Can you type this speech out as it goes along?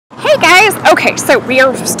Hey guys! Okay, so we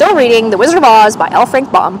are still reading The Wizard of Oz by L. Frank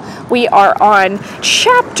Baum. We are on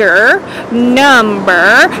chapter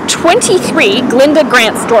number 23, Glinda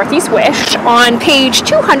Grants Dorothy's Wish, on page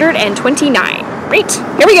 229. Right,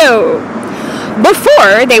 here we go!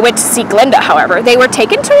 Before they went to see Glinda, however, they were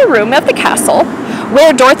taken to a room of the castle,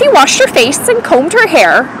 where Dorothy washed her face and combed her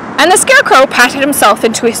hair, and the Scarecrow patted himself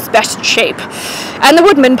into his best shape, and the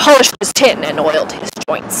Woodman polished his tin and oiled his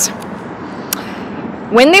joints.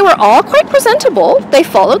 When they were all quite presentable, they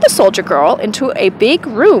followed the soldier girl into a big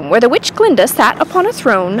room where the witch Glinda sat upon a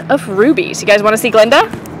throne of rubies. You guys want to see Glinda?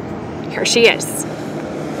 Here she is.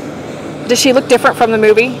 Does she look different from the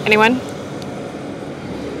movie? Anyone?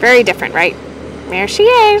 Very different, right? There she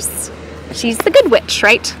is. She's the good witch,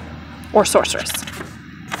 right? Or sorceress.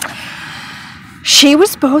 She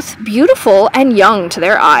was both beautiful and young to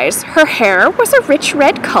their eyes. Her hair was a rich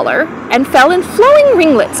red color and fell in flowing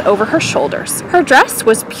ringlets over her shoulders. Her dress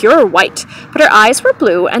was pure white, but her eyes were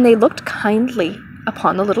blue, and they looked kindly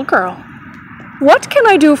upon the little girl. "What can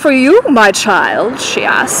I do for you, my child?" she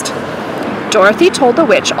asked. Dorothy told the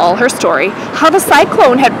witch all her story, how the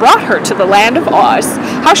cyclone had brought her to the land of Oz,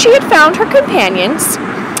 how she had found her companions,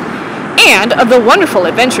 and of the wonderful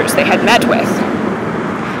adventures they had met with.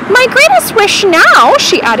 "My greatest wish now,"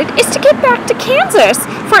 she added, "is to get back to Kansas,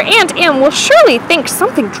 for Aunt Em will surely think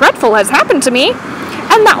something dreadful has happened to me,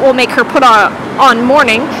 and that will make her put on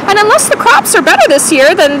mourning, and unless the crops are better this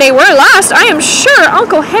year than they were last, I am sure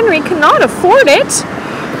Uncle Henry cannot afford it."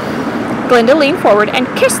 Glinda leaned forward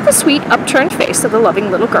and kissed the sweet, upturned face of the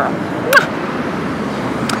loving little girl.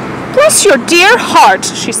 "Bless your dear heart,"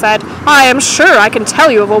 she said. "I am sure I can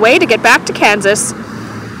tell you of a way to get back to Kansas."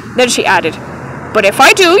 Then she added, "But if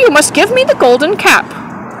I do, you must give me the golden cap."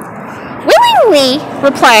 "Willingly,"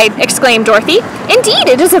 exclaimed Dorothy. "Indeed,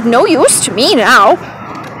 it is of no use to me now.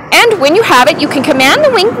 And when you have it, you can command the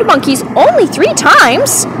winged monkeys only 3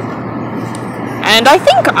 times. "And I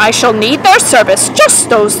think I shall need their service just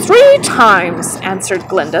those 3 times, answered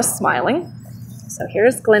Glinda, smiling. So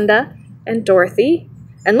here's Glinda and Dorothy.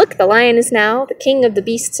 And look, the lion is now the king of the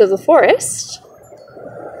beasts of the forest.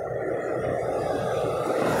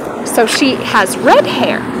 So she has red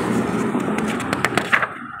hair,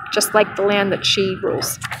 just like the land that she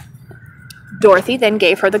rules. Dorothy then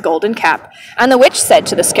gave her the golden cap, and the witch said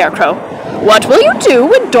to the Scarecrow, "What will you do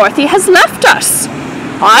when Dorothy has left us?"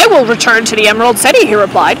 "I will return to the Emerald City," he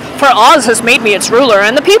replied, "for Oz has made me its ruler,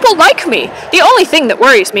 and the people like me. The only thing that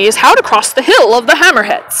worries me is how to cross the Hill of the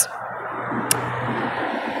Hammerheads."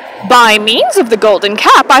 "By means of the golden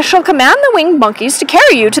cap, I shall command the winged monkeys to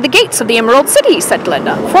carry you to the gates of the Emerald City," said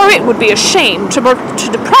Glinda, "for it would be a shame to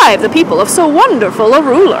deprive the people of so wonderful a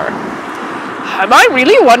ruler." "Am I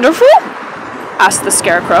really wonderful?" asked the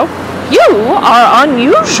Scarecrow. "You are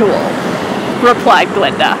unusual," replied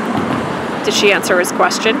Glinda. Did she answer his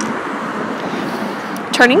question?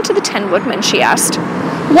 Turning to the 10 woodmen, she asked,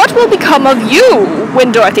 "What will become of you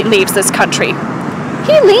when Dorothy leaves this country?"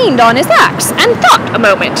 He leaned on his axe and thought a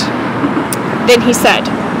moment. Then he said,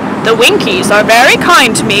 "The Winkies are very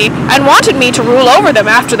kind to me and wanted me to rule over them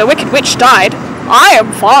after the Wicked Witch died. I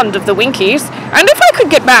am fond of the Winkies, and if I could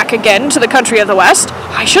get back again to the country of the West,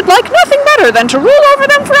 I should like nothing better than to rule over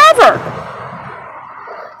them forever."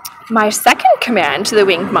 "My second command to the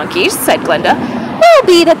winged monkeys," said Glinda, "will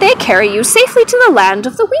be that they carry you safely to the land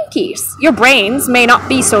of the Winkies. Your brains may not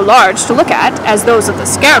be so large to look at as those of the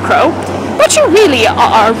Scarecrow, but you really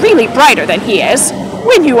are brighter than he is,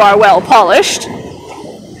 when you are well polished.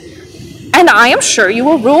 And I am sure you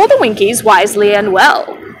will rule the Winkies wisely and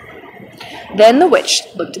well." Then the witch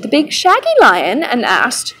looked at the big shaggy lion and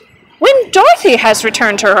asked, "When Dorothy has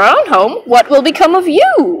returned to her own home, what will become of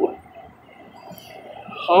you?"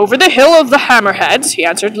 "Over the Hill of the Hammerheads," he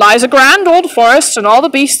answered, "lies a grand old forest, and all the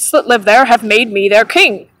beasts that live there have made me their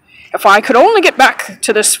king. If I could only get back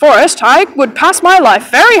to this forest, I would pass my life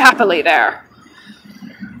very happily there."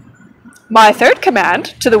 "My third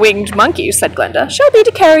command to the winged monkeys," said Glinda, "shall be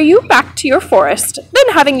to carry you back to your forest.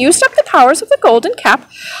 Then, having used up the powers of the golden cap,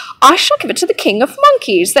 I shall give it to the king of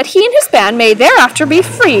monkeys, that he and his band may thereafter be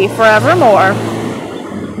free forevermore."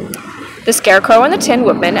 The Scarecrow and the 10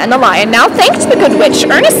 woodmen and the lion now thanked the good witch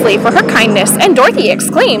earnestly for her kindness, and Dorothy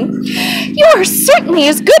exclaimed, "You are certainly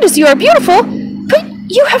as good as you are beautiful, but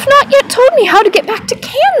you have not yet told me how to get back to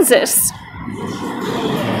Kansas."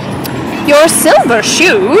 "Your silver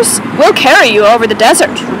shoes will carry you over the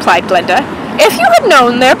desert," replied Glinda. "If you had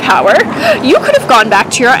known their power, you could have gone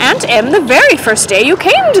back to your Aunt Em the very first day you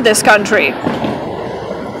came to this country."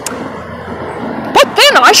 "But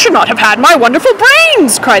then I should not have had my wonderful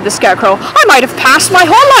brains," cried the Scarecrow. "I might have passed my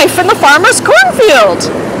whole life in the farmer's cornfield."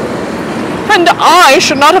 "And I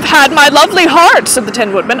should not have had my lovely heart," said the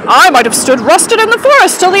Tin Woodman. "I might have stood rusted in the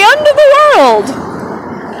forest till the end of the world."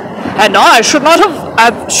 "And I should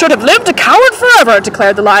have lived a coward forever,"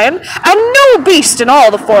 declared the Lion, "and no beast in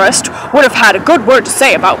all the forest would have had a good word to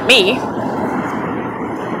say about me."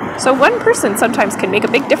 So one person sometimes can make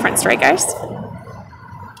a big difference, right, guys?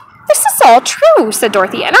 "This is all true," said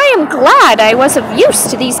Dorothy, "and I am glad I was of use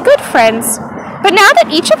to these good friends. But now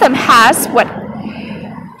that each of them had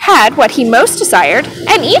what he most desired,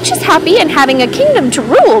 and each is happy and having a kingdom to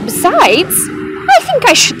rule besides, I think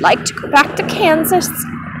I should like to go back to Kansas."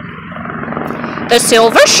 "The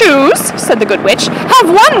silver shoes," said the good witch, "have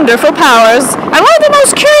wonderful powers, and one of the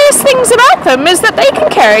most curious things about them is that they can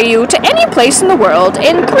carry you to any place in the world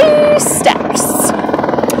in 3 steps.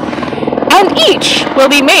 And each will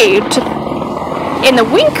be made in the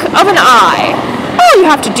wink of an eye. All you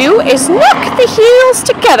have to do is knock the heels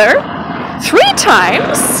together 3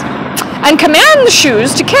 times and command the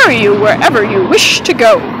shoes to carry you wherever you wish to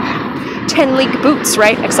go." 10-league boots,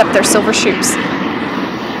 right? Except they're silver shoes.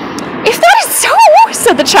 "If that is so,"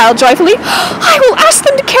 said the child joyfully, "I will ask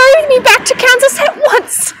them to carry me back to Kansas at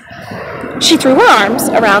once." She threw her arms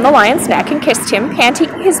around the Lion's neck and kissed him,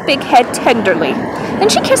 patting his big head tenderly. Then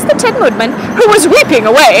she kissed the Tin Woodman, who was weeping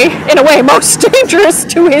away in a way most dangerous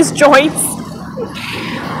to his joints.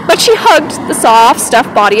 But she hugged the soft,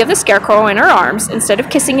 stuffed body of the Scarecrow in her arms instead of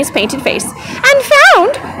kissing his painted face, and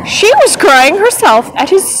found she was crying herself at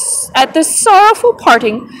this sorrowful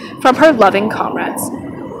parting from her loving comrades.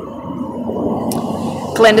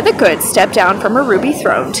 Glinda the Good stepped down from her ruby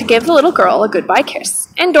throne to give the little girl a goodbye kiss,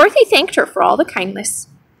 and Dorothy thanked her for all the kindness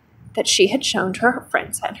that she had shown to her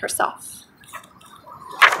friends and herself.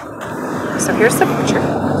 So here's the picture.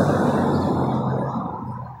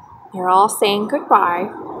 They're all saying goodbye.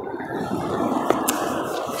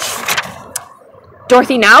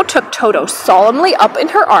 Dorothy now took Toto solemnly up in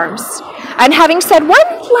her arms, and having said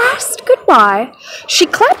one last goodbye, she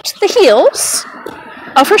clapped the heels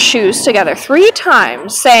of her shoes together 3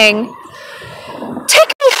 times, saying,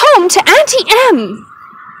 "Take me home to Auntie M."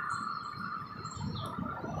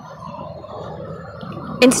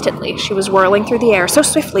 Instantly, she was whirling through the air so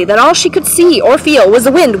swiftly that all she could see or feel was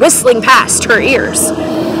the wind whistling past her ears.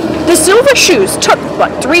 The silver shoes took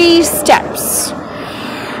but 3 steps,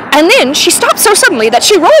 and then she stopped so suddenly that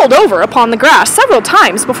she rolled over upon the grass several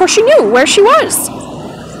times before she knew where she was.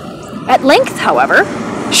 At length, however,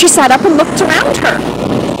 she sat up and looked around her.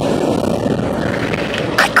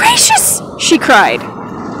 "Good gracious!" she cried,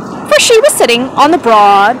 for she was sitting on the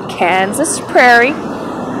broad Kansas prairie.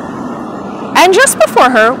 And just before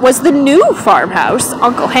her was the new farmhouse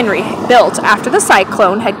Uncle Henry built after the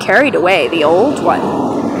cyclone had carried away the old one.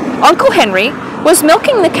 Uncle Henry was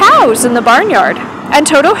milking the cows in the barnyard, and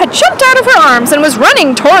Toto had jumped out of her arms and was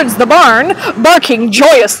running towards the barn, barking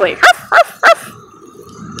joyously. Ruff, ruff, ruff.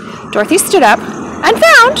 Dorothy stood up and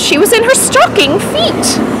found she was in her stocking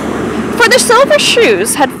feet, for the silver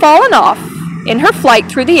shoes had fallen off in her flight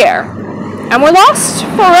through the air and were lost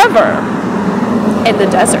forever in the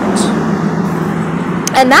desert.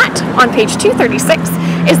 And that, on page 236,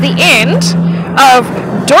 is the end of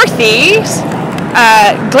Dorothy's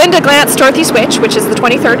Glinda Glance Dorothy's Witch, which is the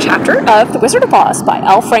 23rd chapter of The Wizard of Oz by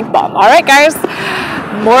L. Frank Baum. All right, guys,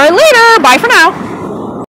 more later. Bye for now.